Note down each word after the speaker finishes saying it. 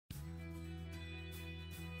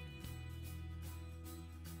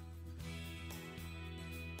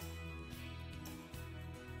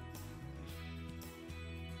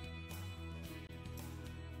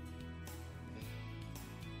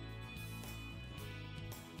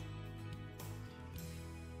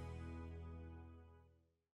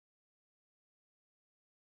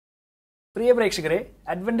പ്രിയ പ്രേക്ഷകരെ,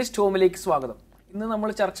 അഡ്വന്റിസ്റ്റ് ഹോമിലേക്ക് സ്വാഗതം. ഇന്ന് നമ്മൾ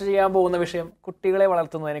ചർച്ച ചെയ്യാൻ പോകുന്ന വിഷയം കുട്ടികളെ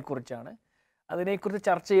വളർത്തുന്നതിനെക്കുറിച്ചാണ്. അതിനെക്കുറിച്ച്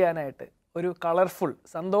ചർച്ച ചെയ്യാനായിട്ട് ഒരു കളർഫുൾ,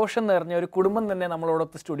 സന്തോഷം നിറഞ്ഞ ഒരു കുടുംബം തന്നെ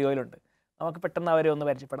നമ്മളോടൊത്ത് സ്റ്റുഡിയോയിലുണ്ട്. നമുക്ക് പെട്ടെന്ന് അവരെ ഒന്ന്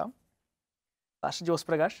പരിചയപ്പെടാം. Pastor Jose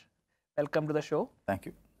Prakash, welcome to the show. Thank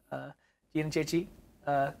you. Jeena ചേച്ചി,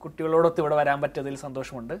 കുട്ടികളോടൊത്ത് ഇവിടെ വരാൻ പറ്റിയതിൽ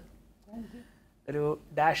സന്തോഷമുണ്ട്. ഒരു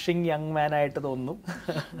ഡാഷിങ് യങ് മാൻ ആയിട്ട് തോന്നുന്നു.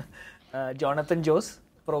 ജോണത്തൻ ജോസ്,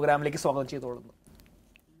 പ്രോഗ്രാമിലേക്ക് സ്വാഗതം ചെയ്തോളുന്നു.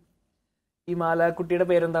 ഈ മാലാക്കുട്ടിയുടെ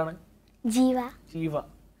പേരെന്താണ്? ജീവ. ജീവ.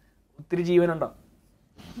 ഒത്തിരി ജീവനുണ്ടോ?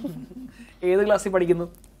 ഏത് ക്ലാസ്സിൽ പഠിക്കുന്നു?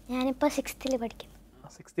 ഞാനിപ്പോ 6th പഠിക്കുന്നു.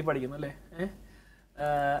 6th പഠിക്കുന്നു അല്ലേ?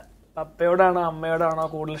 പപ്പയോടാണോ അമ്മയോടാണോ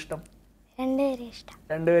കൂടുതൽ ഇഷ്ടം? രണ്ടുപേരും ഇഷ്ടം.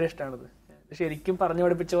 രണ്ടുപേരും ഇഷ്ടമാണത്. ശരിക്കും പറഞ്ഞു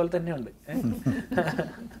പഠിപ്പിച്ച പോലെ തന്നെയുണ്ട്.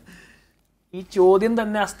 ഈ ചോദ്യം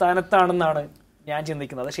തന്നെ അസ്ഥാനത്താണെന്നാണ് ഞാൻ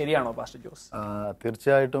ചിന്തിക്കുന്നത്. അത് ശരിയാണോ പാസ്റ്റർ ജോസ്?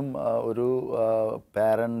 തീർച്ചയായിട്ടും ഒരു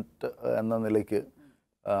പാരന്റ് എന്ന നിലയ്ക്ക്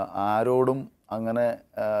ആരോടും അങ്ങനെ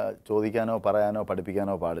ചോദിക്കാനോ പറയാനോ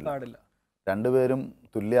പഠിപ്പിക്കാനോ പാടില്ല. രണ്ടുപേരും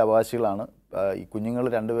തുല്യ അവകാശികളാണ്. ഈ കുഞ്ഞുങ്ങൾ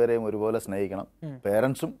രണ്ടുപേരെയും ഒരുപോലെ സ്നേഹിക്കണം.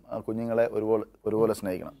 പേരൻസും കുഞ്ഞുങ്ങളെ ഒരുപോലെ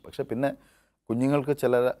സ്നേഹിക്കണം. പക്ഷെ പിന്നെ കുഞ്ഞുങ്ങൾക്ക്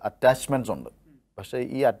ചില അറ്റാച്ച്മെന്റ്സ് ഉണ്ട്. പക്ഷെ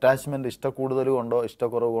ഈ അറ്റാച്ച്മെന്റ് ഇഷ്ടക്കൂടുതൽ കൊണ്ടോ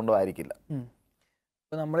ഇഷ്ടക്കുറവ് കൊണ്ടോ ആയിരിക്കില്ല.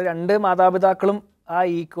 ഇപ്പൊ നമ്മൾ രണ്ട് മാതാപിതാക്കളും ആ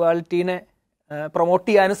ഈക്വാലിറ്റീനെ പ്രൊമോട്ട്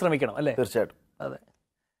ചെയ്യാനും ശ്രമിക്കണം അല്ലേ? തീർച്ചയായിട്ടും. അതെ.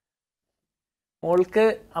 മോൾക്ക്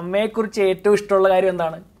അമ്മയെക്കുറിച്ച് ഏറ്റവും ഇഷ്ടമുള്ള കാര്യം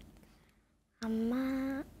എന്താണ്? അമ്മ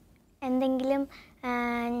എന്തെങ്കിലും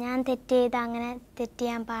ഞാൻ തെറ്റ് ചെയ്ത അങ്ങനെ തെറ്റ്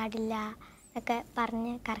ചെയ്യാൻ പാടില്ല ഒക്കെ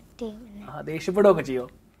പറഞ്ഞ് കറക്റ്റ് ചെയ്യും. ദേഷ്യപ്പെടുകയൊക്കെ ചെയ്യോ?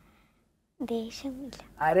 ദേഷ്യമില്ല.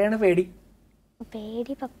 ആരെയാണ് പേടി?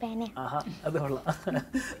 പേടി പപ്പേനെ. അത് കൊള്ളാം.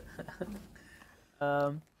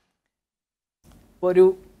 ഒരു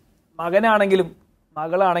മകനാണെങ്കിലും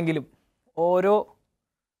മകളാണെങ്കിലും ഓരോ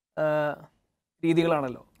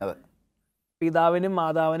രീതികളാണല്ലോ. അതെ. പിതാവിനും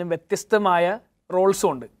മാതാവിനും വ്യത്യസ്തമായ റോൾസും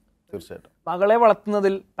ഉണ്ട്. തീർച്ചയായിട്ടും. മകളെ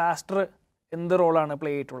വളർത്തുന്നതിൽ പാസ്റ്റർ എന്ത് റോളാണ്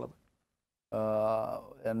പ്ലേ ചെയ്തിട്ടുള്ളത്?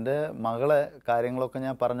 എൻ്റെ മകളെ കാര്യങ്ങളൊക്കെ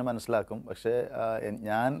ഞാൻ പറഞ്ഞ് മനസ്സിലാക്കും. പക്ഷേ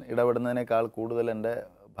ഞാൻ ഇടപെടുന്നതിനേക്കാൾ കൂടുതൽ എൻ്റെ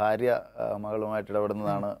ഭാര്യ മകളുമായിട്ട്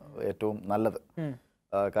ഇടപെടുന്നതാണ് ഏറ്റവും നല്ലത്.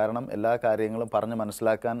 കാരണം എല്ലാ കാര്യങ്ങളും പറഞ്ഞ്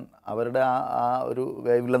മനസ്സിലാക്കാൻ അവരുടെ ആ ഒരു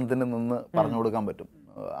വേവ് ലെങ്തിന് നിന്ന് പറഞ്ഞു കൊടുക്കാൻ പറ്റും.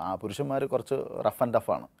 ആ പുരുഷന്മാർ കുറച്ച് റഫ് ആൻഡ്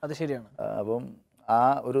ടഫാണ്. അത് ശരിയാണ്. അപ്പം ആ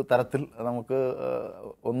ഒരു തരത്തിൽ നമുക്ക്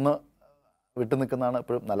ഒന്ന് വിട്ടു നിൽക്കുന്നതാണ്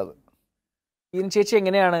എപ്പോഴും നല്ലത്. ഈ ചേച്ചി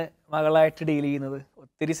എങ്ങനെയാണ് മകളായിട്ട് ഡീൽ ചെയ്യുന്നത്?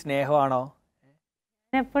 ഒത്തിരി സ്നേഹമാണോ?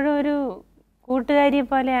 എപ്പോഴും ഒരു കൂട്ടുകാരിയെ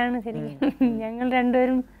പോലെയാണ് ശരിക്കും. ഞങ്ങൾ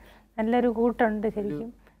രണ്ടുപേരും നല്ലൊരു കൂട്ടുണ്ട്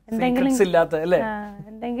ശരിക്കും.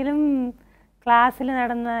 എന്തെങ്കിലും ക്ലാസ്സിൽ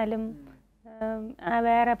നടന്നാലും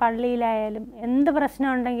വേറെ പള്ളിയിലായാലും എന്ത് പ്രശ്നം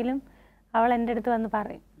ഉണ്ടെങ്കിലും അവൾ എൻ്റെ അടുത്ത് വന്ന്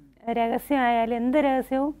പറയും. രഹസ്യമായാലും എന്ത്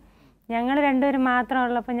രഹസ്യവും ഞങ്ങൾ രണ്ടുപേരും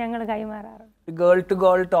മാത്രമുള്ളപ്പോൾ ഞങ്ങൾ കൈമാറാറുണ്ട്. ഗേൾ ടു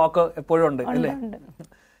ഗേൾ ടോക്ക് എപ്പോഴും ഉണ്ട് അല്ലേ?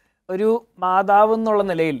 ഒരു മാതാവ് എന്നുള്ള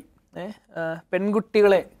നിലയിൽ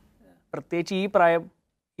പെൺകുട്ടികളെ, പ്രത്യേകിച്ച്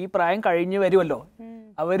ഈ പ്രായം കഴിഞ്ഞു വരുമല്ലോ,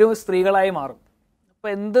 അവരും സ്ത്രീകളായി മാറും. അപ്പൊ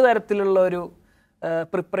എന്ത് തരത്തിലുള്ള ഒരു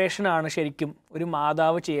പ്രിപ്പറേഷനാണ് ശരിക്കും ഒരു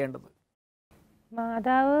മാതാവ് ചെയ്യേണ്ടത്?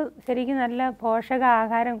 മാതാവ് ശരിക്കും നല്ല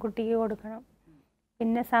പോഷകാഹാരം കുട്ടിക്ക് കൊടുക്കണം.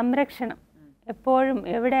 പിന്നെ സംരക്ഷണം, എപ്പോഴും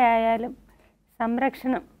എവിടെ ആയാലും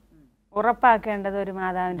സംരക്ഷണം ഉറപ്പാക്കേണ്ടത് ഒരു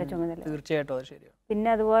മാതാവിൻ്റെ ചുമതല. തീർച്ചയായിട്ടും അത് ശരിയാണ്. പിന്നെ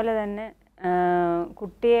അതുപോലെ തന്നെ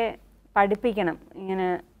കുട്ടിയെ പഠിപ്പിക്കണം. ഇങ്ങനെ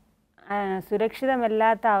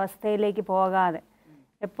സുരക്ഷിതമല്ലാത്ത അവസ്ഥയിലേക്ക് പോകാതെ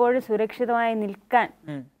എപ്പോഴും സുരക്ഷിതമായി നിൽക്കാൻ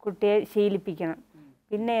കുട്ടിയെ ശീലിപ്പിക്കണം.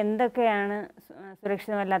 പിന്നെ എന്തൊക്കെയാണ്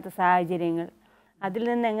സുരക്ഷിതമല്ലാത്ത സാഹചര്യങ്ങൾ, അതിൽ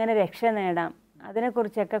നിന്ന് എങ്ങനെ രക്ഷ നേടാം,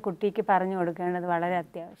 അതിനെക്കുറിച്ചൊക്കെ കുട്ടിക്ക് പറഞ്ഞു കൊടുക്കേണ്ടത് വളരെ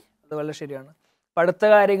അത്യാവശ്യം. അത് വളരെ ശരിയാണ്. പഠിത്ത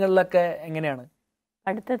കാര്യങ്ങളിലൊക്കെ എങ്ങനെയാണ്?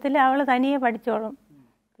 പഠിത്തത്തിൽ അവൾ തനിയെ പഠിച്ചോളും.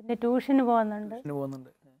 പിന്നെ ട്യൂഷന് പോകുന്നുണ്ട്.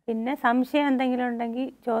 പിന്നെ സംശയം എന്തെങ്കിലും ഉണ്ടെങ്കിൽ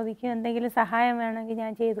ചോദിക്കും. എന്തെങ്കിലും സഹായം വേണമെങ്കിൽ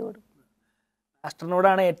ഞാൻ ചെയ്തു കൊടുക്കും.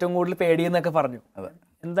 പാസ്റ്ററിനോടാണ് ഏറ്റവും കൂടുതൽ പേടിയെന്നൊക്കെ പറഞ്ഞു.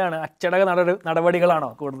 എന്താണ് അച്ചടക നടപടികളാണോ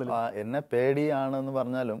കൂടുതൽ? എന്നെ പേടിയാണെന്ന്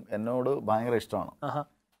പറഞ്ഞാലും എന്നോട് ഭയങ്കര ഇഷ്ടമാണ്.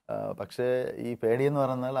 പക്ഷേ ഈ പേടിയെന്ന്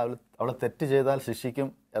പറഞ്ഞാൽ അവളെ തെറ്റ് ചെയ്താൽ ശിക്ഷിക്കും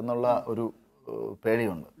എന്നുള്ള ഒരു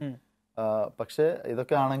പേടിയുണ്ട്. പക്ഷേ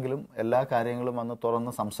ഇതൊക്കെ ആണെങ്കിലും എല്ലാ കാര്യങ്ങളും വന്ന്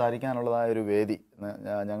തുറന്ന് സംസാരിക്കാനുള്ളതായ ഒരു വേദി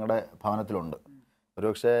ഞങ്ങളുടെ ഭവനത്തിലുണ്ട്.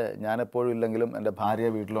 ഒരുപക്ഷെ ഞാനെപ്പോഴും ഇല്ലെങ്കിലും എൻ്റെ ഭാര്യ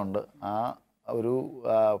വീട്ടിലുണ്ട്. ആ ഒരു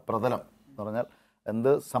പ്രതലം എന്ന് പറഞ്ഞാൽ എന്ത്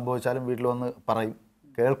സംഭവിച്ചാലും വീട്ടിൽ വന്ന് പറയും.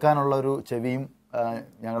 കേൾക്കാനുള്ള ഒരു ചെവിയും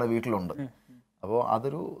ഞങ്ങളുടെ വീട്ടിലുണ്ട്. അപ്പോൾ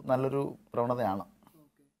അതൊരു നല്ലൊരു പ്രവണതയാണ്.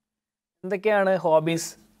 എന്തൊക്കെയാണ് ഹോബീസ്?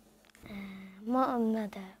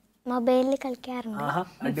 മൊബൈലിൽ കളിക്കാറുണ്ട്.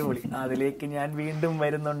 അടിപൊളി. അതിലേക്ക് ഞാൻ വീണ്ടും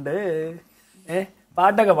വരുന്നുണ്ട്.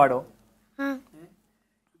 പാട്ടൊക്കെ പാടോ?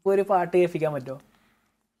 ഇപ്പൊ ഒരു പാട്ട് കേൾപ്പിക്കാൻ പറ്റുമോ?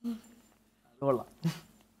 കൊള്ളാം.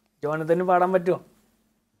 ജോണത്തിന് പാടാൻ പറ്റുമോ?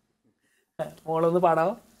 മോളൊന്ന്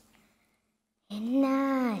പാടാവോ?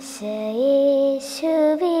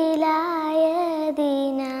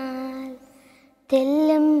 എന്നാശയേശുവിലായതിനാൽ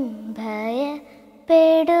തെല്ലും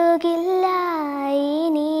ഭയപ്പെടുകില്ല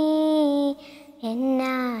ഇനി.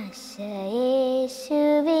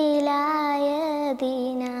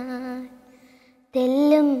 എന്നാശയേശുവിലായതിനാൽ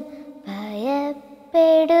തെല്ലും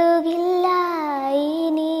ഭയപ്പെടുകില്ല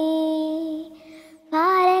ഇനി.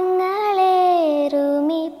 ഭാരങ്ങളേറുമി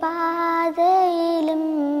പാതയിലും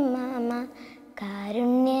മമ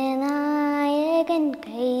കാരുണ്യനായകൻ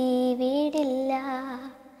കൈവിടില്ല.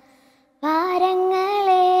 ഭാരങ്ങളേറുമി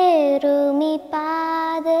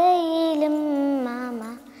പാതയിലും മമ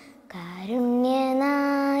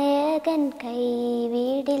കാരുണ്യനായകൻ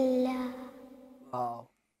കൈവിടില്ല.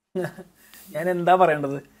 ഞാൻ എന്താ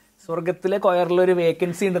പറയേണ്ടത്? സ്വർഗത്തിലെ കൊയറിലൊരു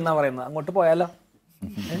വേക്കൻസി ഉണ്ടെന്നാ പറയുന്നത്. അങ്ങോട്ട് പോയാലോ?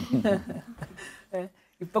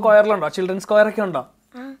 ഇപ്പൊ കൊയറിലുണ്ടോ? ചിൽഡ്രൻസ് കൊയറൊക്കെ ഉണ്ടോ?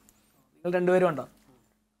 നിങ്ങൾ രണ്ടുപേരും ഉണ്ടോ?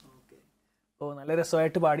 ഓ, നല്ല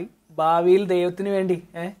രസമായിട്ട് പാടി. ഭാവിയിൽ ദൈവത്തിന് വേണ്ടി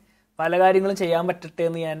പല കാര്യങ്ങളും ചെയ്യാൻ പറ്റട്ടെ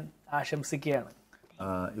എന്ന് ഞാൻ ആശംസിക്കുകയാണ്.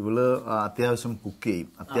 ഇവള് അത്യാവശ്യം കുക്ക് ചെയ്യും.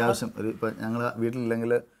 അത്യാവശ്യം ഇപ്പൊ ഞങ്ങൾ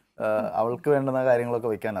വീട്ടിലില്ലെങ്കിൽ അവൾക്ക് വേണ്ടുന്ന കാര്യങ്ങളൊക്കെ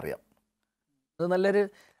വെക്കാൻ അറിയാം. അത് നല്ലൊരു,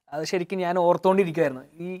 അത് ശരിക്കും ഞാൻ ഓർത്തോണ്ടിരിക്കുവായിരുന്നു.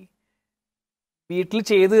 ഈ വീട്ടിൽ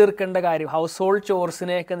ചെയ്തു തീർക്കേണ്ട കാര്യം, ഹൗസ് ഹോൾഡ്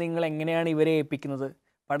ചോർസിനെയൊക്കെ നിങ്ങൾ എങ്ങനെയാണ് ഇവരെ ഏൽപ്പിക്കുന്നത്?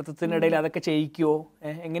 പഠിത്തത്തിനിടയിൽ അതൊക്കെ ചെയ്യിക്കുവോ?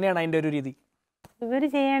 എങ്ങനെയാണ് അതിൻ്റെ ഒരു രീതി? ഇവർ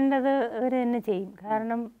ചെയ്യേണ്ടത് ഇവർ തന്നെ ചെയ്യും.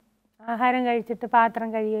 കാരണം ആഹാരം കഴിച്ചിട്ട് പാത്രം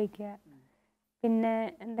കഴുകി വയ്ക്കുക, പിന്നെ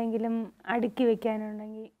എന്തെങ്കിലും അടുക്കി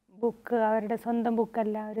വയ്ക്കാനുണ്ടെങ്കിൽ ബുക്ക്, അവരുടെ സ്വന്തം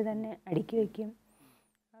ബുക്കെല്ലാം അവർ തന്നെ അടുക്കി വയ്ക്കും.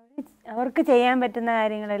 അവർക്ക് ചെയ്യാൻ പറ്റുന്ന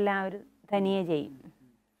കാര്യങ്ങളെല്ലാം അവർ തനിയെ ചെയ്യും.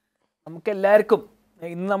 നമുക്കെല്ലാവർക്കും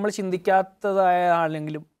ഇന്ന് നമ്മൾ ചിന്തിക്കാത്തതായ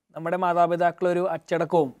ആണെങ്കിലും നമ്മുടെ മാതാപിതാക്കൾ ഒരു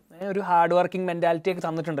അച്ചടക്കവും ഒരു ഹാർഡ് വർക്കിംഗ് മെന്റാലിറ്റി ഒക്കെ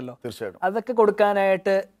തന്നിട്ടുണ്ടല്ലോ. തീർച്ചയായിട്ടും. അതൊക്കെ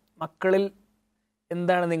കൊടുക്കാനായിട്ട് മക്കളിൽ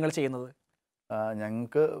എന്താണ് നിങ്ങൾ ചെയ്യുന്നത്?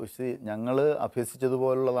 ഞങ്ങൾ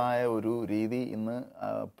അഭ്യസിച്ചതുപോലുള്ളതായ ഒരു രീതി ഇന്ന്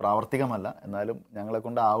പ്രാവർത്തികമല്ല. എന്നാലും ഞങ്ങളെ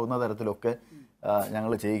കൊണ്ട് ആവുന്ന തരത്തിലൊക്കെ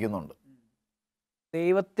ഞങ്ങൾ ചെയ്യിക്കുന്നുണ്ട്.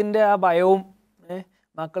 ദൈവത്തിൻ്റെ ആ ഭയവും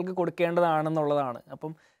മക്കൾക്ക് കൊടുക്കേണ്ടതാണെന്നുള്ളതാണ്.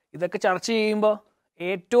 അപ്പം ഇതൊക്കെ ചർച്ച ചെയ്യുമ്പോൾ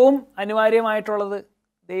ഏറ്റവും അനിവാര്യമായിട്ടുള്ളത്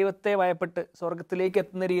ദൈവത്തെ ഭയപ്പെട്ട് സ്വർഗത്തിലേക്ക്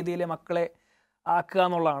എത്തുന്ന രീതിയിൽ മക്കളെ ആക്കുക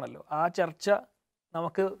എന്നുള്ളതാണല്ലോ. ആ ചർച്ച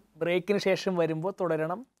നമുക്ക് ബ്രേക്കിന് ശേഷം വരുമ്പോൾ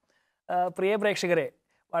തുടരണം. പ്രിയ പ്രേക്ഷകരെ,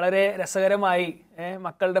 വളരെ രസകരമായി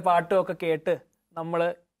മക്കളുടെ പാട്ടുമൊക്കെ കേട്ട് നമ്മൾ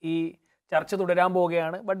ഈ ചർച്ച തുടരാൻ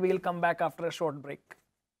പോവുകയാണ്. But will come back after A short break.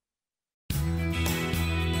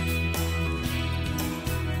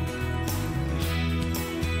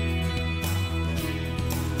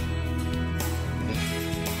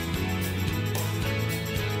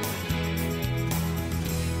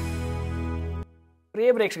 പ്രിയ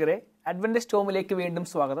പ്രേക്ഷകരെ, അഡ്വന്റിസ്റ്റ് ഹോമിലേക്ക് വീണ്ടും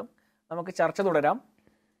സ്വാഗതം. നമുക്ക് ചർച്ച തുടരാം.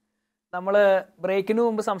 നമ്മൾ ബ്രേക്കിന്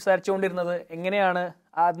മുമ്പ് സംസാരിച്ചുകൊണ്ടിരുന്നത് എങ്ങനെയാണ്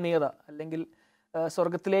ആത്മീയത അല്ലെങ്കിൽ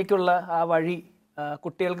സ്വർഗത്തിലേക്കുള്ള ആ വഴി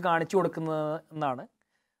കുട്ടികൾക്ക് കാണിച്ചു കൊടുക്കുന്നത് എന്നാണ്.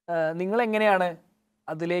 നിങ്ങളെങ്ങനെയാണ്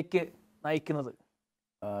അതിലേക്ക് നയിക്കുന്നത്?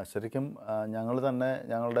 ശരിക്കും ഞങ്ങൾ തന്നെ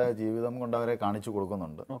ഞങ്ങളുടെ ജീവിതം കൊണ്ട് അവരെ കാണിച്ചു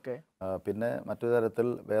കൊടുക്കുന്നുണ്ട്. പിന്നെ മറ്റൊരു തരത്തിൽ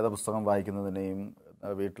വേദപുസ്തകം വായിക്കുന്നതിനെയും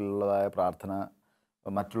വീട്ടിലുള്ളതായ പ്രാർത്ഥന,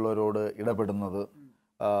 മറ്റുള്ളവരോട് ഇടപെടുന്നത്,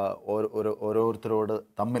 ഓരോരുത്തരോട്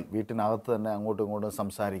തമ്മിൽ വീട്ടിനകത്ത് തന്നെ അങ്ങോട്ടും ഇങ്ങോട്ടും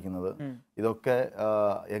സംസാരിക്കുന്നത്, ഇതൊക്കെ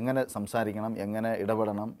എങ്ങനെ സംസാരിക്കണം, എങ്ങനെ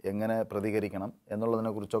ഇടപെടണം, എങ്ങനെ പ്രതികരിക്കണം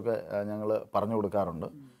എന്നുള്ളതിനെ കുറിച്ചൊക്കെ ഞങ്ങൾ പറഞ്ഞു കൊടുക്കാറുണ്ട്.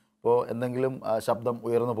 അപ്പോൾ എന്തെങ്കിലും ശബ്ദം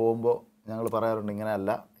ഉയർന്നു പോകുമ്പോൾ ഞങ്ങൾ പറയാറുണ്ട്, ഇങ്ങനെ അല്ല,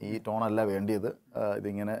 ഈ ടോണല്ല വേണ്ടിയത്,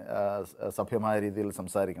 ഇതിങ്ങനെ സഭ്യമായ രീതിയിൽ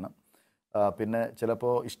സംസാരിക്കണം. പിന്നെ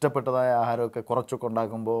ചിലപ്പോൾ ഇഷ്ടപ്പെട്ടതായ ആഹാരമൊക്കെ കുറച്ചൊക്കെ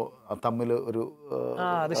ഉണ്ടാക്കുമ്പോൾ തമ്മിൽ ഒരു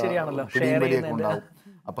പിടിയും ഉണ്ടാവും.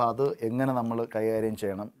 അപ്പോൾ അത് എങ്ങനെ നമ്മൾ കൈകാര്യം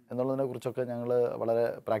ചെയ്യണം എന്നുള്ളതിനെ കുറിച്ചൊക്കെ ഞങ്ങൾ വളരെ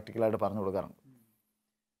പ്രാക്ടിക്കലായിട്ട് പറഞ്ഞു കൊടുക്കാറുണ്ട്.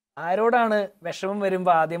 ആരോടാണ് വിഷമം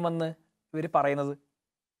വരുമ്പോൾ ആദ്യം വന്ന് ഇവർ പറയുന്നത്?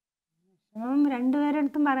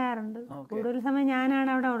 രണ്ടുപേരടുത്തും പറയാറുണ്ട്. കൂടുതൽ സമയം ഞാനാണ്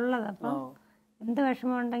അവിടെ ഉള്ളത്. അപ്പം എന്ത്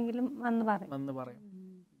വിഷമം ഉണ്ടെങ്കിലും വന്ന് പറയും.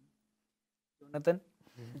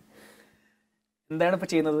 എന്താണ് ഇപ്പൊ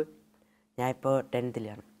ചെയ്യുന്നത്? ഞാൻ ഇപ്പോൾ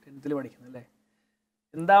 10th-ലാണ്. 10th പഠിക്കുന്നല്ലേ?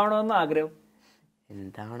 എന്താവണമെന്ന് ആഗ്രഹം?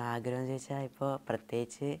 എന്താവണം ആഗ്രഹം എന്ന് ചോദിച്ചാൽ ഇപ്പോൾ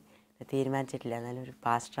പ്രത്യേകിച്ച് തീരുമാനിച്ചിട്ടില്ല. എന്നാലും ഒരു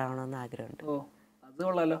പാസ്റ്റർ ആവണമെന്ന് ആഗ്രഹമുണ്ട്. ഓ, അത്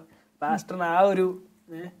കൊള്ളാലോ. പാസ്റ്ററിന് ആ ഒരു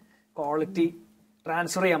ക്വാളിറ്റി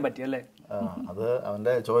ട്രാൻസ്ഫർ ചെയ്യാൻ പറ്റിയല്ലേ? അത്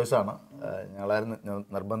അവൻ്റെ ചോയ്സാണ്, ഞങ്ങളാരും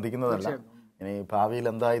നിർബന്ധിക്കുന്നതല്ല. ഇനി ഭാവിയിൽ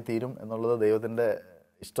എന്തായി തീരും എന്നുള്ളത് ദൈവത്തിൻ്റെ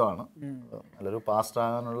ഇഷ്ടമാണ്. നല്ലൊരു പാസ്റ്റർ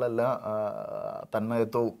ആകാനുള്ള എല്ലാ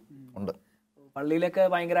തന്മയത്വവും ഉണ്ട്. പള്ളിയിലൊക്കെ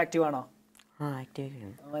ഭയങ്കര ആക്റ്റീവ് ആണോ? ആക്റ്റീവ്.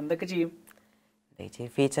 എന്തൊക്കെ ചെയ്യും?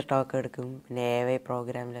 ഫീച്ചർ ടോക്ക് എടുക്കും, പിന്നെ AY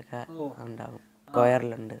പ്രോഗ്രാമിലൊക്കെ ഉണ്ടാവും,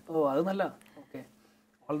 കൊയറിലുണ്ട്. ഓ, അത് നല്ല. Okay,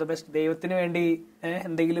 all the best. ദൈവത്തിന് വേണ്ടി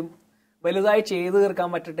എന്തെങ്കിലും വലുതായി ചെയ്തു തീർക്കാൻ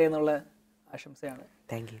പറ്റട്ടെ എന്നുള്ള ആശംസയാണ്.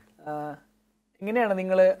 Thank you. എങ്ങനെയാണ്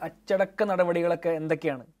നിങ്ങൾ അച്ചടക്ക നടപടികളൊക്കെ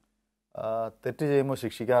എന്തൊക്കെയാണ്? തെറ്റ് ചെയ്യുമ്പോൾ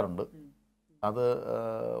ശിക്ഷിക്കാറുണ്ട്. അത്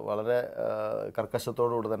വളരെ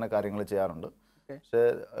കർക്കശത്തോടുകൂടി തന്നെ കാര്യങ്ങൾ ചെയ്യാറുണ്ട്. പക്ഷേ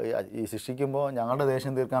ഈ ശിക്ഷിക്കുമ്പോൾ ഞങ്ങളുടെ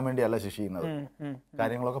ദേഷ്യം തീർക്കാൻ വേണ്ടിയല്ല ശിക്ഷിക്കുന്നത്.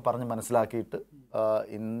 കാര്യങ്ങളൊക്കെ പറഞ്ഞ് മനസ്സിലാക്കിയിട്ട്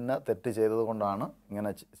ഇന്ന തെറ്റ് ചെയ്തത് കൊണ്ടാണ് ഇങ്ങനെ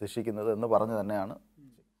ശിക്ഷിക്കുന്നത് എന്ന് പറഞ്ഞ് തന്നെയാണ്.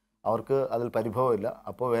 അവർക്ക് അതിൽ പരിഭവമില്ല.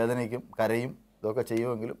 അപ്പോൾ വേദനയ്ക്കും കരയും ഇതൊക്കെ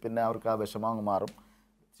ചെയ്യുമെങ്കിലും പിന്നെ അവർക്ക് ആ വിഷമം മാറും.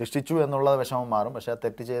 ശിക്ഷിച്ചു എന്നുള്ള വിഷമം മാറും, പക്ഷെ ആ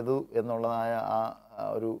തെറ്റ് ചെയ്തു എന്നുള്ളതായ ആ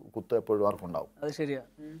ഒരു കുത്ത് എപ്പോഴും അവർക്കുണ്ടാവും. അത് ശരിയാ.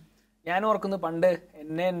 ഞാൻ ഓർക്കുന്നു പണ്ട്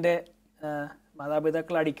എന്നെ എൻ്റെ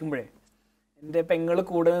മാതാപിതാക്കൾ അടിക്കുമ്പോഴേ എൻ്റെ പെങ്ങള്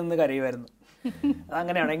കൂടെ നിന്ന് കരയുമായിരുന്നു.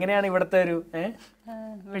 അതങ്ങനെയാണ്. എങ്ങനെയാണ് ഇവിടുത്തെ ഒരു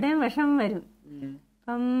ഇവിടെയും വിഷമം വരും.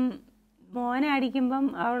 ഇപ്പം മോനെ അടിക്കുമ്പം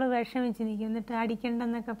അവള് വിഷമിച്ച് നിൽക്കും, എന്നിട്ട്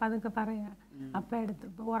അടിക്കണ്ടെന്നൊക്കെ പതുക്കെ പറയാ. അപ്പം എടുത്ത്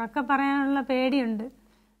ഇപ്പം ഉറക്കെ പറയാനുള്ള പേടിയുണ്ട്,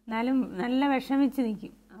 എന്നാലും നല്ല വിഷമിച്ച്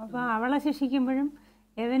നിൽക്കും. അപ്പം അവളെ ശിക്ഷിക്കുമ്പോഴും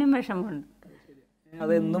എവനും വിഷമമുണ്ട്.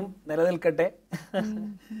 അതെന്നും നിലനിൽക്കട്ടെ.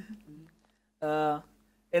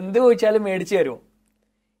 എന്ത് ചോദിച്ചാലും മേടിച്ചു തരുമോ?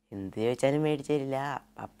 എന്ത് ചോദിച്ചാലും മേടിച്ചു തരില്ല.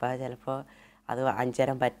 പപ്പ ചിലപ്പോൾ അത് വാങ്ങിച്ചു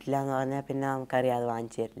തരാൻ പറ്റില്ല എന്ന് പറഞ്ഞാൽ പിന്നെ നമുക്കറിയാം അത്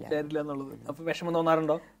വാങ്ങിച്ചു തരില്ല എന്നുള്ളത്. അപ്പൊ വിഷമം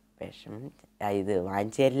തോന്നാറുണ്ടോ? വിഷമം ഇത്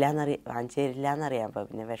വാങ്ങിച്ചു തരില്ല എന്നറിയാം. അപ്പൊ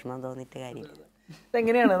പിന്നെ വിഷമം തോന്നിയിട്ട് കാര്യമില്ല.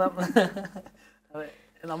 ഇതെങ്ങനെയാണ്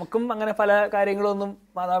നമുക്കും അങ്ങനെ പല കാര്യങ്ങളൊന്നും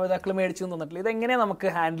മാതാപിതാക്കൾ മേടിച്ചു തോന്നിട്ടില്ല. ഇതെങ്ങനെയാണ് നമുക്ക്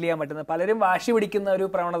ഹാൻഡിൽ ചെയ്യാൻ പറ്റുന്നത്? പലരും വാശി പിടിക്കുന്ന ഒരു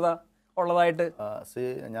പ്രവണത ഉള്ളതായിട്ട്.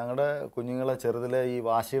 ഞങ്ങളുടെ കുഞ്ഞുങ്ങളെ ചെറുതിലെ ഈ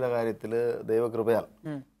വാശിയുടെ കാര്യത്തിൽ ദൈവകൃപയാൽ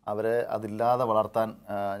അവരെ അതില്ലാതെ വളർത്താൻ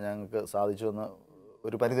ഞങ്ങൾക്ക് സാധിച്ചു എന്ന്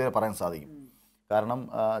ഒരു പരിധിവരെ പറയാൻ സാധിക്കും. കാരണം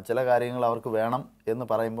ചില കാര്യങ്ങൾ അവർക്ക് വേണം എന്ന്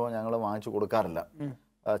പറയുമ്പോൾ ഞങ്ങൾ വാങ്ങിച്ചു കൊടുക്കാറില്ല.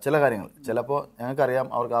 ചില കാര്യങ്ങൾ ചിലപ്പോൾ ഞങ്ങൾക്കറിയാം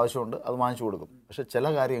അവർക്ക് ആവശ്യമുണ്ട്, അത് വാങ്ങിച്ചു കൊടുക്കും. പക്ഷെ ചില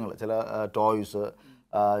കാര്യങ്ങൾ, ചില ടോയ്സ്,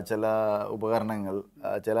 ചില ഉപകരണങ്ങൾ,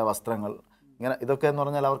 ചില വസ്ത്രങ്ങൾ, ഇങ്ങനെ ഇതൊക്കെ എന്ന്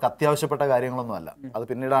പറഞ്ഞാൽ അവർക്ക് അത്യാവശ്യപ്പെട്ട കാര്യങ്ങളൊന്നും അല്ല, അത്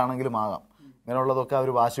പിന്നീടാണെങ്കിലും ആകാം. ഇങ്ങനെയുള്ളതൊക്കെ അവർ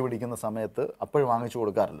വാശി പിടിക്കുന്ന സമയത്ത് അപ്പോഴും വാങ്ങിച്ചു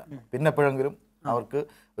കൊടുക്കാറില്ല. പിന്നെ എപ്പോഴെങ്കിലും അവർക്ക്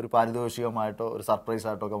ഒരു പാരിതോഷികമായിട്ടോ ഒരു സർപ്രൈസ്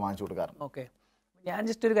ആയിട്ടോ ഒക്കെ വാങ്ങിച്ചു കൊടുക്കാറുണ്ട്. ഓക്കെ, ഞാൻ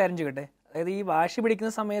ജസ്റ്റ് ഒരു കാര്യം ചോദിക്കട്ടെ. അതായത് ഈ വാശി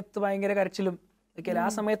പിടിക്കുന്ന സമയത്ത് ഭയങ്കര കരച്ചിലും ആ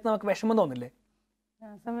സമയത്ത് നമുക്ക് വിഷമം തോന്നില്ലേ? ആ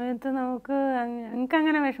സമയത്ത് ഞങ്ങൾക്ക്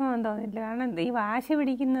അങ്ങനെ വിഷമം തോന്നില്ല. കാരണം ഈ വാശി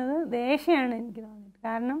പിടിക്കുന്നത് ദേഷ്യമാണ് എനിക്ക് തോന്നിയിട്ട്.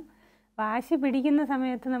 കാരണം വാശി പിടിക്കുന്ന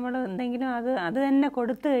സമയത്ത് നമ്മൾ എന്തെങ്കിലും അത് തന്നെ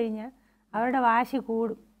കൊടുത്തു കഴിഞ്ഞാൽ അവരുടെ വാശി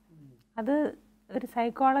കൂടും. അത് ഒരു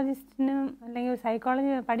സൈക്കോളജിസ്റ്റിനും അല്ലെങ്കിൽ സൈക്കോളജി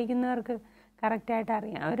പഠിക്കുന്നവർക്ക് കറക്റ്റായിട്ട്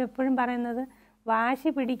അറിയാം. അവരെപ്പോഴും പറയുന്നത് വാശി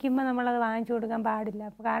പിടിക്കുമ്പോൾ നമ്മളത് വാങ്ങിച്ചു കൊടുക്കാൻ പാടില്ല.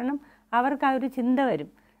 അപ്പോൾ കാരണം അവർക്ക് ആ ഒരു ചിന്ത വരും,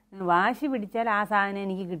 വാശി പിടിച്ചാൽ ആ സാധനം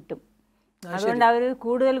എനിക്ക് കിട്ടും. അതുകൊണ്ട് അവർ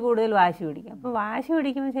കൂടുതൽ വാശി പിടിക്കും. അപ്പോൾ വാശി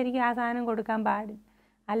പിടിക്കുമ്പോൾ ശരിക്കും ആ സാധനം കൊടുക്കാൻ പാടില്ല.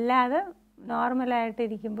 അല്ലാതെ നോർമലായിട്ട്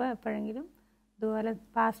ഇരിക്കുമ്പോൾ എപ്പോഴെങ്കിലും ഇതുപോലെ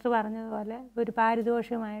പാസ്റ്റർ പറഞ്ഞതുപോലെ ഒരു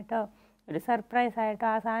പാരിതോഷികമായിട്ടോ ഒരു സർപ്രൈസ് ആയിട്ടോ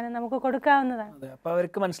ആ സാധനം നമുക്ക് കൊടുക്കാവുന്നതാണ്. അപ്പോൾ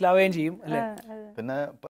അവർക്ക് മനസ്സിലാവുകയും ചെയ്യും. പിന്നെ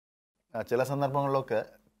ചില സന്ദർഭങ്ങളിലൊക്കെ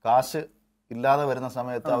കാശ് ഇല്ലാതെ വരുന്ന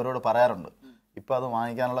സമയത്ത് അവരോട് പറയാറുണ്ട്, ഇപ്പം അത്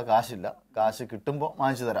വാങ്ങിക്കാനുള്ള കാശില്ല, കാശ് കിട്ടുമ്പോൾ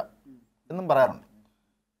വാങ്ങിച്ചു തരാം എന്നും പറയാറുണ്ട്.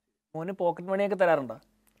 മോന് പോക്കറ്റ് മണിയൊക്കെ തരാറുണ്ടോ?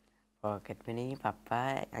 പോക്കറ്റ് മണി പപ്പ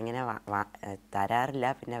അങ്ങനെ തരാറില്ല.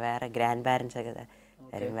 പിന്നെ വേറെ ഗ്രാൻഡ് പാരൻസ് ഒക്കെ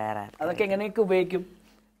തരും. വേറെ അതൊക്കെ എങ്ങനെയൊക്കെ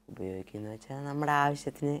ഉപയോഗിക്കുന്ന വെച്ചാൽ നമ്മുടെ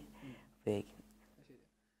ആവശ്യത്തിന് ഉപയോഗിക്കും.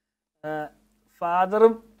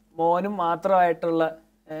 ഫാദറും മോനും മാത്രമായിട്ടുള്ള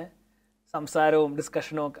സംസാരവും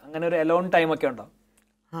ഡിസ്കഷനും ഒക്കെ അങ്ങനെ ഒരു അലോൺ ടൈം ഒക്കെ ഉണ്ടോ?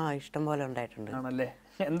 ഇഷ്ടം പോലെ ഉണ്ടായിട്ടുണ്ട്. ആണല്ലേ?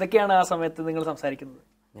 എന്തൊക്കെയാണ് ആ സമയത്ത് നിങ്ങൾ സംസാരിക്കുന്നത്?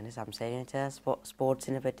 അങ്ങനെ സംസാരിക്കുന്ന വെച്ചാൽ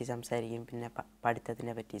സ്പോർട്സിനെ പറ്റി സംസാരിക്കും, പിന്നെ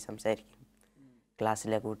പഠിത്തത്തിനെ പറ്റി സംസാരിക്കും,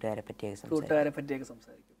 ക്ലാസ്സിലെ കൂട്ടുകാരെ പറ്റിയൊക്കെ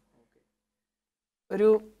സംസാരിക്കും. ഒരു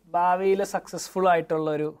ഭാവിയിൽ സക്സസ്ഫുൾ ആയിട്ടുള്ള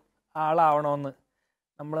ഒരു ആളാവണമെന്ന്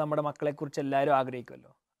നമ്മുടെ മക്കളെക്കുറിച്ച് എല്ലാവരും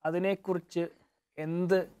ആഗ്രഹിക്കുമല്ലോ. അതിനെക്കുറിച്ച്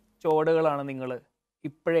എന്ത് ചുവടുകളാണ് നിങ്ങൾ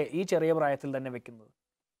ഇപ്പോഴേ ഈ ചെറിയ പ്രായത്തിൽ തന്നെ വെക്കുന്നത്?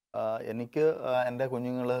 എനിക്ക് എൻ്റെ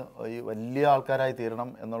കുഞ്ഞുങ്ങൾ ഈ വലിയ ആൾക്കാരായി തീരണം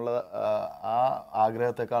എന്നുള്ള ആ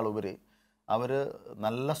ആഗ്രഹത്തെക്കാൾ ഉപരി അവർ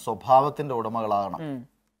നല്ല സ്വഭാവത്തിൻ്റെ ഉടമകളാകണം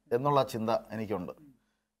എന്നുള്ള ചിന്ത എനിക്കുണ്ട്.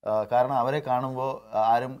 കാരണം അവരെ കാണുമ്പോൾ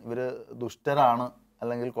ആരും ഇവർ ദുഷ്ടരാണ്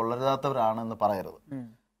അല്ലെങ്കിൽ കൊള്ളരുതാത്തവരാണെന്ന് പറയരുത്.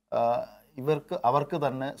 അവർക്ക്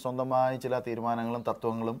തന്നെ സ്വന്തമായി ചില തീരുമാനങ്ങളും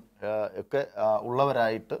തത്വങ്ങളും ഒക്കെ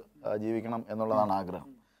ഉള്ളവരായിട്ട് ജീവിക്കണം എന്നുള്ളതാണ് ആഗ്രഹം.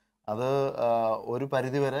 അത് ഒരു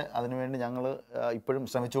പരിധിവരെ അതിനുവേണ്ടി ഞങ്ങൾ ഇപ്പോഴും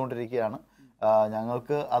ശ്രമിച്ചുകൊണ്ടിരിക്കുകയാണ്.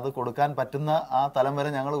 ഞങ്ങൾക്ക് അത് കൊടുക്കാൻ പറ്റുന്ന ആ തലം വരെ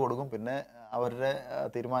ഞങ്ങൾ കൊടുക്കും, പിന്നെ അവരുടെ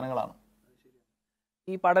തീരുമാനങ്ങളാണ്.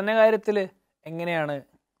 ഈ പഠന കാര്യത്തിൽ എങ്ങനെയാണ്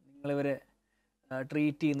നിങ്ങളിവരെ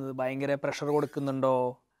ട്രീറ്റ് ചെയ്യുന്നത്? ഭയങ്കര പ്രഷർ കൊടുക്കുന്നുണ്ടോ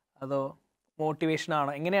അതോ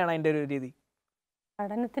മോട്ടിവേഷനാണോ? എങ്ങനെയാണ് അതിൻ്റെ ഒരു രീതി?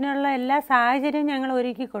 പഠനത്തിനുള്ള എല്ലാ സാഹചര്യവും ഞങ്ങൾ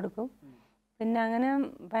ഒരുക്കി കൊടുക്കും. പിന്നെ അങ്ങനെ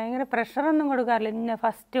ഭയങ്കര പ്രഷറൊന്നും കൊടുക്കാറില്ല, ഇന്ന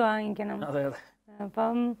ഫസ്റ്റ് വാങ്ങിക്കണം.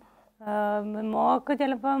 അപ്പം മോക്ക്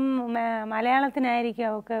ചിലപ്പം മലയാളത്തിനായിരിക്കും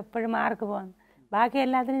അവൾക്ക് എപ്പോഴും മാർക്ക് പോകുന്നത്, ബാക്കി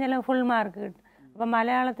എല്ലാത്തിനും ചിലപ്പോൾ ഫുൾ മാർക്ക് കിട്ടും. അപ്പം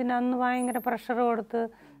മലയാളത്തിന് അന്ന് ഭയങ്കര പ്രഷർ കൊടുത്ത്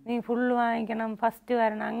നീ ഫുള്ള് വാങ്ങിക്കണം, ഫസ്റ്റ്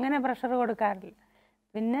വരണം, അങ്ങനെ പ്രഷർ കൊടുക്കാറില്ല.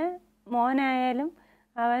 പിന്നെ മോനായാലും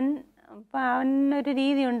ഇപ്പം അവനൊരു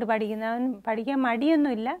രീതിയുണ്ട് പഠിക്കുന്നത്. അവൻ പഠിക്കാൻ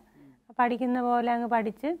മടിയൊന്നുമില്ല, പഠിക്കുന്ന പോലെ അങ്ങ്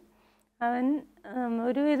പഠിച്ച് അവൻ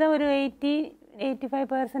ഒരുവിധം ഒരു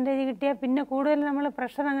 80-85% കിട്ടിയാൽ പിന്നെ കൂടുതൽ നമ്മൾ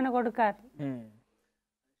പ്രഷർ അങ്ങനെ കൊടുക്കാറില്ല.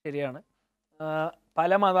 ശരിയാണ്.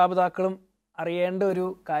 പല മാതാപിതാക്കളും അറിയേണ്ട ഒരു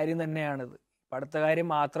കാര്യം തന്നെയാണിത്. പഠിത്ത കാര്യം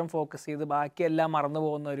മാത്രം ഫോക്കസ് ചെയ്ത് ബാക്കിയെല്ലാം മറന്നു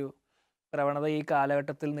പോകുന്ന ഒരു പ്രവണത ഈ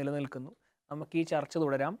കാലഘട്ടത്തിൽ നിലനിൽക്കുന്നു. നമുക്ക് ഈ ചർച്ച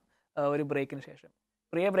തുടരാം ഒരു ബ്രേക്കിന് ശേഷം.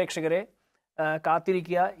 പ്രിയ പ്രേക്ഷകരെ,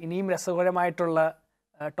 കാത്തിരിക്കുക. ഇനിയും രസകരമായിട്ടുള്ള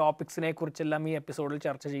ടോപ്പിക്സിനെ കുറിച്ചെല്ലാം ഈ എപ്പിസോഡിൽ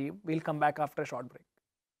ചർച്ച ചെയ്യും. Will come back after A short break.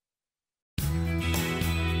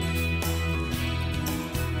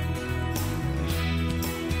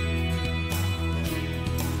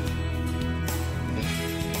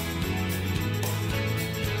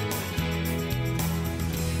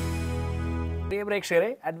 പ്രിയ പ്രേക്ഷകരെ,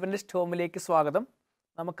 അഡ്വന്റിസ്റ്റ് ഹോമിലേക്ക് സ്വാഗതം.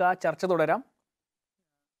 നമുക്ക് ആ ചർച്ച തുടരാം.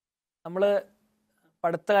 നമ്മൾ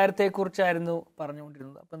പഠിത്ത കാര്യത്തെക്കുറിച്ചായിരുന്നു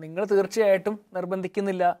പറഞ്ഞുകൊണ്ടിരുന്നത്. അപ്പം നിങ്ങൾ തീർച്ചയായിട്ടും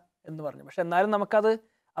നിർബന്ധിക്കുന്നില്ല എന്ന് പറഞ്ഞു. പക്ഷെ എന്നാലും നമുക്കത്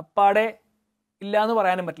അപ്പാടെ ഇല്ല എന്ന്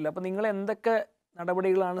പറയാനും പറ്റില്ല. അപ്പം നിങ്ങൾ എന്തൊക്കെ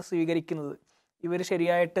നടപടികളാണ് സ്വീകരിക്കുന്നത്? ഇവർ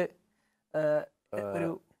ശരിയായിട്ട്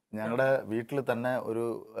ഞങ്ങളുടെ വീട്ടിൽ തന്നെ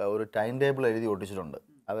ഒരു ടൈം ടേബിൾ എഴുതി ഒട്ടിച്ചിട്ടുണ്ട്.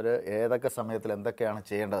 അവർ ഏതൊക്കെ സമയത്തിൽ എന്തൊക്കെയാണ്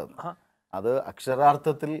ചെയ്യേണ്ടതെന്ന്. അത്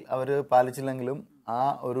അക്ഷരാർത്ഥത്തിൽ അവർ പാലിച്ചില്ലെങ്കിലും ആ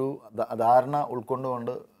ഒരു ധാരണ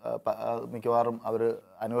ഉൾക്കൊണ്ടുകൊണ്ട് മിക്കവാറും അവർ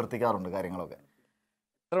അനുവർത്തിക്കാറുണ്ട് കാര്യങ്ങളൊക്കെ.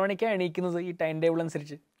 എത്ര മണിക്കാണ് എണീക്കുന്നത് ഈ ടൈം ടേബിൾ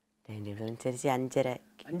അനുസരിച്ച്? ടൈം ടേബിൾ അനുസരിച്ച്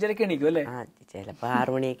 5:30 എണീക്കും അല്ലേ? ചിലപ്പോൾ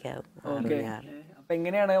 6 മണിയൊക്കെ ആവും. അപ്പൊ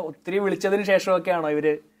എങ്ങനെയാണ്? ഒത്തിരി വിളിച്ചതിന് ശേഷമൊക്കെ ആണോ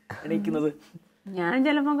ഇവര് എണീക്കുന്നത്? ഞാൻ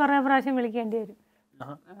ചിലപ്പോൾ കുറേ പ്രാവശ്യം വിളിക്കേണ്ടി വരും.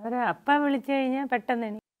 അവരപ്പ വിളിച്ചു കഴിഞ്ഞാൽ പെട്ടെന്ന്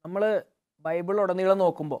എണീക്കും. നമ്മള് ബൈബിൾ ഉടനീളം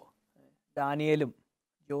നോക്കുമ്പോൾ ദാനിയേലും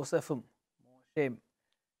ജോസഫും മോശയും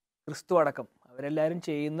ക്രിസ്തു അടക്കം അവരെല്ലാവരും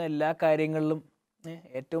ചെയ്യുന്ന എല്ലാ കാര്യങ്ങളിലും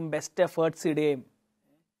ഏറ്റവും ബെസ്റ്റ് എഫേർട്സ് ഇടുകയും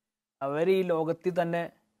അവർ ഈ ലോകത്തിൽ തന്നെ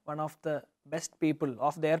one of the best people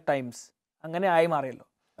of their times അങ്ങനെ ആയി മാറിയല്ലോ.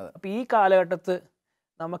 അപ്പം ഈ കാലഘട്ടത്ത്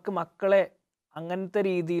നമുക്ക് മക്കളെ അങ്ങനത്തെ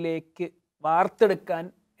രീതിയിലേക്ക് വാർത്തെടുക്കാൻ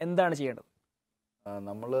എന്താണ് ചെയ്യേണ്ടത്?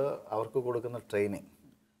 നമ്മൾ അവർക്ക് കൊടുക്കുന്ന ട്രെയിനിങ്,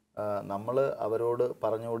 നമ്മൾ അവരോട്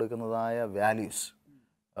പറഞ്ഞു കൊടുക്കുന്നതായ വാല്യൂസ്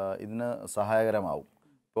ഇതിന് സഹായകരമാവും.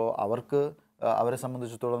 ഇപ്പോൾ അവരെ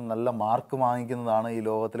സംബന്ധിച്ചിടത്തോളം നല്ല മാർക്ക് വാങ്ങിക്കുന്നതാണ് ഈ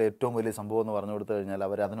ലോകത്തിലെ ഏറ്റവും വലിയ സംഭവം എന്ന് പറഞ്ഞു കൊടുത്തു കഴിഞ്ഞാൽ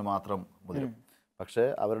അവരതിന് മാത്രം മുതിരും. പക്ഷേ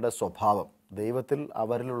അവരുടെ സ്വഭാവം, ദൈവത്തിൽ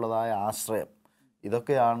അവരിലുള്ളതായ ആശ്രയം,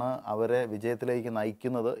 ഇതൊക്കെയാണ് അവരെ വിജയത്തിലേക്ക്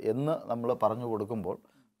നയിക്കുന്നത് എന്ന് നമ്മൾ പറഞ്ഞു കൊടുക്കുമ്പോൾ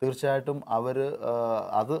തീർച്ചയായിട്ടും അവർ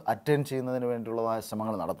അത് അറ്റൻഡ് ചെയ്യുന്നതിന് വേണ്ടിയുള്ളതായ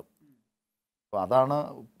ശ്രമങ്ങൾ നടത്തും. അപ്പോൾ അതാണ്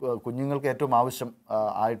കുഞ്ഞുങ്ങൾക്ക് ഏറ്റവും ആവശ്യം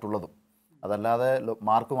ആയിട്ടുള്ളതും. അതല്ലാതെ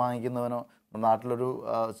മാർക്ക് വാങ്ങിക്കുന്നവനോ, നാട്ടിലൊരു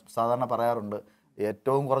സാധാരണ പറയാറുണ്ട്,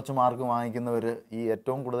 ഏറ്റവും കുറച്ച് മാർക്ക് വാങ്ങിക്കുന്നവർ ഈ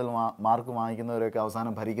ഏറ്റവും കൂടുതൽ മാർക്ക് വാങ്ങിക്കുന്നവരൊക്കെ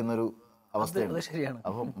അവസാനം ഭരിക്കുന്നൊരു അവസ്ഥയാണ്.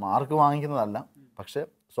 അപ്പം മാർക്ക് വാങ്ങിക്കുന്നതല്ല, പക്ഷെ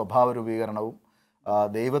സ്വഭാവ രൂപീകരണവും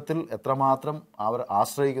ദൈവത്തിൽ എത്രമാത്രം അവർ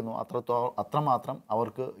ആശ്രയിക്കുന്നു അത്രമാത്രം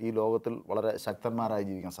അവർക്ക് ഈ ലോകത്തിൽ വളരെ ശക്തന്മാരായി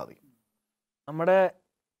ജീവിക്കാൻ സാധിക്കും. നമ്മുടെ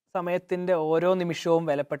സമയത്തിൻ്റെ ഓരോ നിമിഷവും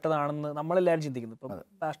വിലപ്പെട്ടതാണെന്ന് നമ്മളെല്ലാവരും ചിന്തിക്കുന്നു. ഇപ്പം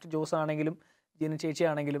പാസ്റ്റർ ജോസ് ആണെങ്കിലും ജീന ചേച്ചി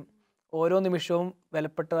ആണെങ്കിലും ഓരോ നിമിഷവും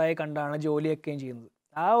വിലപ്പെട്ടതായി കണ്ടാണ് ജോലിയൊക്കെയും ചെയ്യുന്നത്.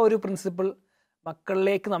 ആ ഒരു പ്രിൻസിപ്പിൾ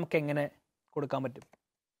മക്കളിലേക്ക് നമുക്ക് എങ്ങനെ കൊടുക്കാൻ പറ്റും?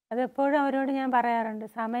 അതെപ്പോഴും അവരോട് ഞാൻ പറയാറുണ്ട്,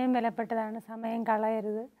 സമയം വിലപ്പെട്ടതാണ്, സമയം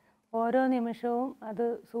കളയരുത്, ഓരോ നിമിഷവും അത്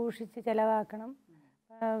സൂക്ഷിച്ച് ചിലവാക്കണം,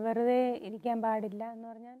 വെറുതെ ഇരിക്കാൻ പാടില്ല എന്ന്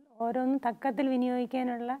പറഞ്ഞാൽ ഓരോന്നും തക്കത്തിൽ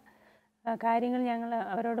വിനിയോഗിക്കാനുള്ള കാര്യങ്ങൾ ഞങ്ങൾ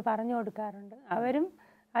അവരോട് പറഞ്ഞു കൊടുക്കാറുണ്ട്. അവരും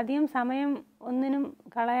അധികം സമയം ഒന്നിനും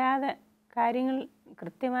കളയാതെ കാര്യങ്ങൾ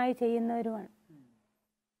കൃത്യമായി ചെയ്യുന്നവരുമാണ്.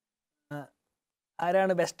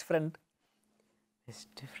 ആരാണ് best friend?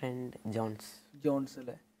 Best friend John's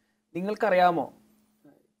അല്ലേ? നിങ്ങൾക്കറിയാമോ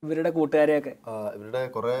ഇവരുടെ കൂട്ടുകാരെയൊക്കെ? ഇവരുടെ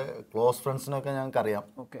കുറേ ക്ലോസ് ഫ്രണ്ട്സിനൊക്കെ ഞങ്ങൾക്കറിയാം.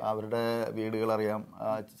 അവരുടെ വീടുകൾ അറിയാം,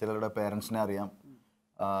 ചിലരുടെ പേരൻസിനെ അറിയാം,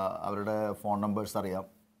 അവരുടെ ഫോൺ നമ്പേഴ്സ് അറിയാം.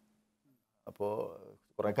 അപ്പോൾ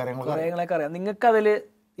കുറേ കാര്യങ്ങളൊക്കെ അറിയാം. നിങ്ങൾക്കതിൽ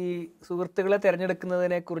ഈ സുഹൃത്തുക്കളെ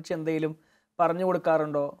തിരഞ്ഞെടുക്കുന്നതിനെ കുറിച്ച് എന്തെങ്കിലും പറഞ്ഞു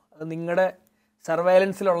കൊടുക്കാറുണ്ടോ? അത് നിങ്ങളുടെ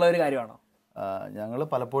സർവൈലൻസിലുള്ള ഒരു കാര്യമാണോ? ഞങ്ങൾ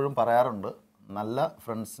പലപ്പോഴും പറയാറുണ്ട്, നല്ല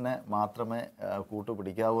ഫ്രണ്ട്സിനെ മാത്രമേ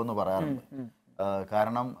കൂട്ടുപിടിക്കാവൂ എന്ന് പറയാറുണ്ട്.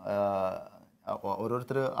 കാരണം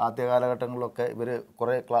ഓരോരുത്തർ ആദ്യ കാലഘട്ടങ്ങളിലൊക്കെ ഇവർ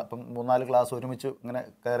കുറേ ഇപ്പം 3-4 ക്ലാസ് ഒരുമിച്ച് ഇങ്ങനെ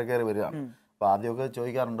കയറി വരികയാണ്. അപ്പോൾ ആദ്യമൊക്കെ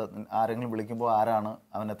ചോദിക്കാറുണ്ട്, ആരെങ്കിലും വിളിക്കുമ്പോൾ ആരാണ്,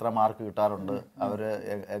 അവൻ എത്ര മാർക്ക് കിട്ടാറുണ്ട്, അവർ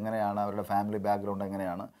എങ്ങനെയാണ്, അവരുടെ ഫാമിലി ബാക്ക്ഗ്രൗണ്ട്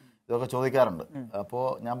എങ്ങനെയാണ്, ഇതൊക്കെ ചോദിക്കാറുണ്ട്. അപ്പോൾ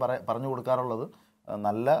ഞാൻ പറഞ്ഞു കൊടുക്കാറുള്ളത്,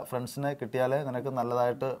 നല്ല ഫ്രണ്ട്സിനെ കിട്ടിയാലേ നിനക്ക്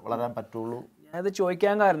നല്ലതായിട്ട് വളരാൻ പറ്റുള്ളൂ. ഞാനത്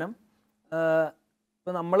ചോദിക്കാൻ കാരണം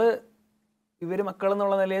ഇപ്പം നമ്മൾ ഇവർ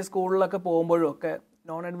മക്കളെന്നുള്ള നിലയിൽ സ്കൂളിലൊക്കെ പോകുമ്പോഴും ഒക്കെ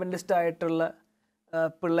നോൺ അഡ്വന്റിസ്റ്റ് ആയിട്ടുള്ള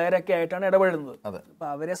പിള്ളേരൊക്കെ ആയിട്ടാണ് ഇടപെടുന്നത്. അപ്പം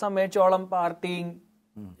അവരെ സംബന്ധിച്ചോളം പാർട്ടിങ്,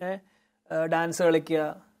 ഡാൻസ് കളിക്കുക,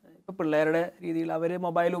 ഇപ്പം പിള്ളേരുടെ രീതിയിൽ അവർ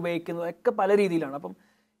മൊബൈൽ ഉപയോഗിക്കുന്നത് ഒക്കെ പല രീതിയിലാണ്. അപ്പം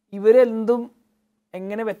ഇവരെന്തും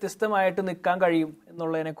എങ്ങനെ വ്യത്യസ്തമായിട്ട് നിൽക്കാൻ കഴിയും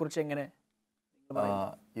എന്നുള്ളതിനെ കുറിച്ച് എങ്ങനെ?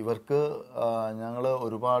 ഇവർക്ക് ഞങ്ങൾ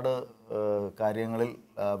ഒരുപാട് കാര്യങ്ങളിൽ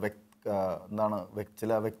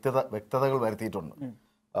ചില വ്യക്തതകൾ വരുത്തിയിട്ടുണ്ട്.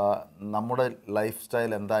 നമ്മുടെ ലൈഫ്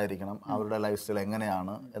സ്റ്റൈൽ എന്തായിരിക്കണം, അവരുടെ ലൈഫ് സ്റ്റൈൽ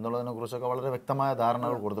എങ്ങനെയാണ് എന്നുള്ളതിനെ കുറിച്ചൊക്കെ വളരെ വ്യക്തമായ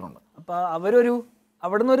ധാരണകൾ കൊടുത്തിട്ടുണ്ട്. അപ്പോൾ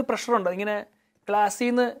അവിടുന്ന് ഒരു പ്രഷറുണ്ടോ? ഇങ്ങനെ ക്ലാസ്സിൽ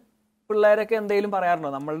നിന്ന് പിള്ളേരൊക്കെ എന്തെങ്കിലും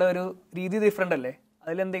പറയാറുണ്ടോ? നമ്മളുടെ ഒരു രീതി ഡിഫറെൻ്റ് അല്ലേ,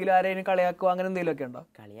 അതിലെന്തെങ്കിലും ആരെയും കളിയാക്കുക അങ്ങനെ എന്തെങ്കിലും ഒക്കെ ഉണ്ടോ?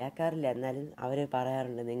 കളിയാക്കാറില്ല, എന്നാലും അവര്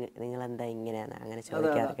പറയാറുണ്ട് നിങ്ങൾ എന്താ ഇങ്ങനെയാണ്, അങ്ങനെ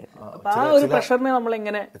ചോദിക്കാറൊക്കെ. അപ്പൊ ആ ഒരു പ്രഷറിനെ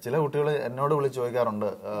നമ്മളെങ്ങനെ? ചില കുട്ടികൾ എന്നോട് വിളിച്ച് ചോദിക്കാറുണ്ട്,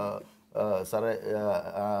 സാറേ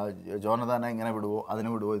ജോനതാനെ ഇങ്ങനെ വിടുവോ, അതിന്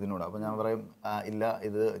വിടുവോ, ഇതിനോട്. അപ്പോൾ ഞാൻ പറയും ഇല്ല,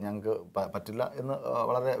 ഇത് ഞങ്ങൾക്ക് പറ്റില്ല എന്ന്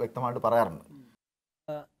വളരെ വ്യക്തമായിട്ട് പറയാറുണ്ട്.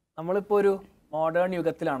 നമ്മളിപ്പോൾ ഒരു മോഡേൺ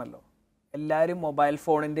യുഗത്തിലാണല്ലോ, എല്ലാവരും മൊബൈൽ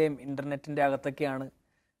ഫോണിൻ്റെയും ഇൻ്റർനെറ്റിൻ്റെ അകത്തൊക്കെയാണ്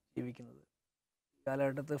ജീവിക്കുന്നത്.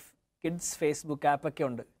 കാലഘട്ടത്ത് കിഡ്സ് ഫേസ്ബുക്ക് ആപ്പൊക്കെ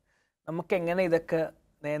ഉണ്ട്. നമുക്ക് എങ്ങനെ ഇതൊക്കെ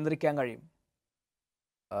നിയന്ത്രിക്കാൻ കഴിയും?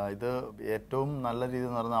 ഇത് ഏറ്റവും നല്ല രീതി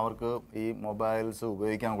എന്ന് പറഞ്ഞാൽ അവർക്ക് ഈ മൊബൈൽസ്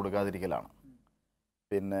ഉപയോഗിക്കാൻ കൊടുക്കാതിരിക്കലാണ്.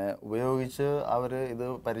 പിന്നെ ഉപയോഗിച്ച് അവർ ഇത്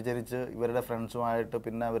പരിചരിച്ച് ഇവരുടെ ഫ്രണ്ട്സുമായിട്ട്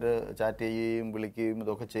പിന്നെ അവർ ചാറ്റ് ചെയ്യുകയും വിളിക്കുകയും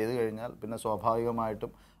ഇതൊക്കെ ചെയ്ത് കഴിഞ്ഞാൽ പിന്നെ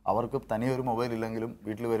സ്വാഭാവികമായിട്ടും അവർക്ക് തനിയൊരു മൊബൈൽ ഇല്ലെങ്കിലും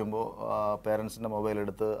വീട്ടിൽ വരുമ്പോൾ പേരൻസിൻ്റെ മൊബൈൽ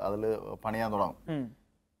എടുത്ത് അതിൽ പണിയാൻ തുടങ്ങും.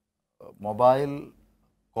 മൊബൈൽ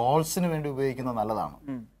കോൾസിന് വേണ്ടി ഉപയോഗിക്കുന്നത് നല്ലതാണ്,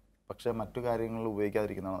 പക്ഷേ മറ്റു കാര്യങ്ങളിൽ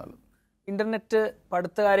ഉപയോഗിക്കാതിരിക്കുന്നതാണ് നല്ലത്. ഇൻ്റർനെറ്റ്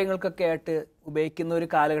പഠിത്ത കാര്യങ്ങൾക്കൊക്കെ ആയിട്ട് ഉപയോഗിക്കുന്ന ഒരു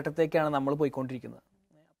കാലഘട്ടത്തേക്കാണ് നമ്മൾ പോയിക്കൊണ്ടിരിക്കുന്നത്.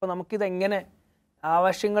 അപ്പോൾ നമുക്കിതെങ്ങനെ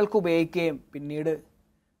ആവശ്യങ്ങൾക്ക് ഉപയോഗിക്കുകയും പിന്നീട്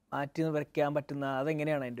മാറ്റി വയ്ക്കാൻ പറ്റുന്ന,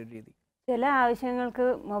 അതെങ്ങനെയാണ് അതിൻ്റെ ഒരു രീതി? ചില ആവശ്യങ്ങൾക്ക്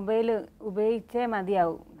മൊബൈൽ ഉപയോഗിച്ചേ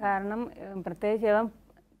മതിയാവും. കാരണം പ്രത്യേകിച്ച് ഇവൻ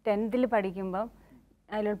 10th പഠിക്കുമ്പം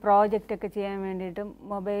അതിലൊരു പ്രോജക്റ്റൊക്കെ ചെയ്യാൻ വേണ്ടിയിട്ടും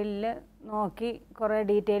മൊബൈലിൽ നോക്കി കുറേ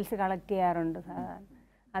ഡീറ്റെയിൽസ് കളക്ട് ചെയ്യാറുണ്ട്. സാധാരണ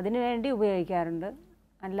അതിനു വേണ്ടി ഉപയോഗിക്കാറുണ്ട്.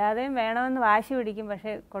 അല്ലാതെയും വേണമെന്ന് വാശി പിടിക്കും,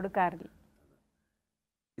 പക്ഷേ കൊടുക്കാറില്ല.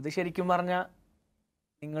 ഇത് ശരിക്കും പറഞ്ഞാൽ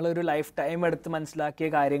നിങ്ങളൊരു ലൈഫ് ടൈം എടുത്ത് മനസ്സിലാക്കിയ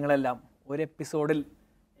കാര്യങ്ങളെല്ലാം ഒരു എപ്പിസോഡിൽ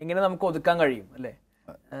എങ്ങനെ നമുക്ക് ഒതുക്കാൻ കഴിയും അല്ലേ?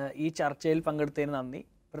 ഈ ചർച്ചയിൽ പങ്കെടുത്തതിന് നന്ദി.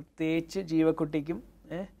 പ്രത്യേകിച്ച് ജീവക്കുട്ടിക്കും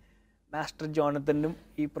മാസ്റ്റർ ജോണത്തനും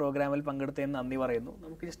ഈ പ്രോഗ്രാമിൽ പങ്കെടുത്തതിന് നന്ദി പറയുന്നു.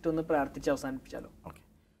 നമുക്ക് ജസ്റ്റ് ഒന്ന് പ്രാർത്ഥിച്ച് അവസാനിപ്പിച്ചാലോ? ഓക്കെ.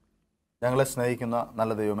 ഞങ്ങളെ സ്നേഹിക്കുന്ന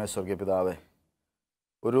നല്ല ദൈവമേ, സ്വർഗീയ പിതാവേ,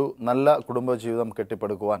 ഒരു നല്ല കുടുംബജീവിതം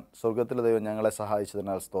കെട്ടിപ്പടുക്കുവാൻ സ്വർഗത്തിലെ ദൈവം ഞങ്ങളെ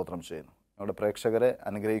സഹായിച്ചതിനാൽ സ്തോത്രം ചെയ്യുന്നു. ഞങ്ങളുടെ പ്രേക്ഷകരെ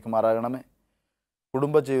അനുഗ്രഹിക്കുമാറാകണമേ.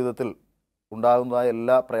 കുടുംബജീവിതത്തിൽ ഉണ്ടാകുന്നതായ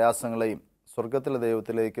എല്ലാ പ്രയാസങ്ങളെയും സ്വർഗത്തിലെ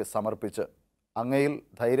ദൈവത്തിലേക്ക് സമർപ്പിച്ച് അങ്ങയിൽ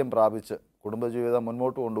ധൈര്യം പ്രാപിച്ച് കുടുംബജീവിതം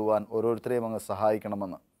മുൻപോട്ട് കൊണ്ടുപോകാൻ ഓരോരുത്തരെയും അങ്ങ്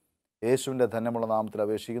സഹായിക്കണമെന്ന് യേശുവിൻ്റെ ധന്യമുള്ള നാമത്തിൽ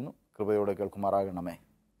അപേക്ഷിക്കുന്നു. കൃപയോടെ കേൾക്കുമാറാകണമേ.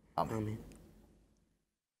 ആമേൻ.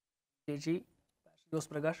 ചേച്ചി ജോസ്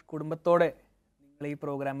പ്രകാശ്, കുടുംബത്തോടെ നിങ്ങൾ ഈ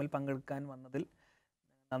പ്രോഗ്രാമിൽ പങ്കെടുക്കാൻ വന്നതിൽ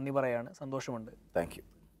നന്ദി പറയാണ്. സന്തോഷമുണ്ട്. Thank you.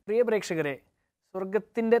 പ്രിയ പ്രേക്ഷകരെ,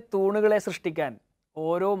 സ്വർഗത്തിൻ്റെ തൂണുകളെ സൃഷ്ടിക്കാൻ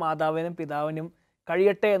ഓരോ മാതാവിനും പിതാവിനും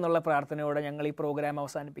കഴിയട്ടെ എന്നുള്ള പ്രാർത്ഥനയോടെ ഞങ്ങൾ ഈ പ്രോഗ്രാം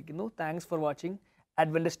അവസാനിപ്പിക്കുന്നു. Thanks for watching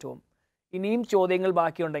Adventist home. ഇനിയും ചോദ്യങ്ങൾ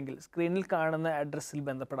ബാക്കിയുണ്ടെങ്കിൽ സ്ക്രീനിൽ കാണുന്ന അഡ്രസ്സിൽ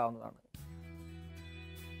ബന്ധപ്പെടാവുന്നതാണ്.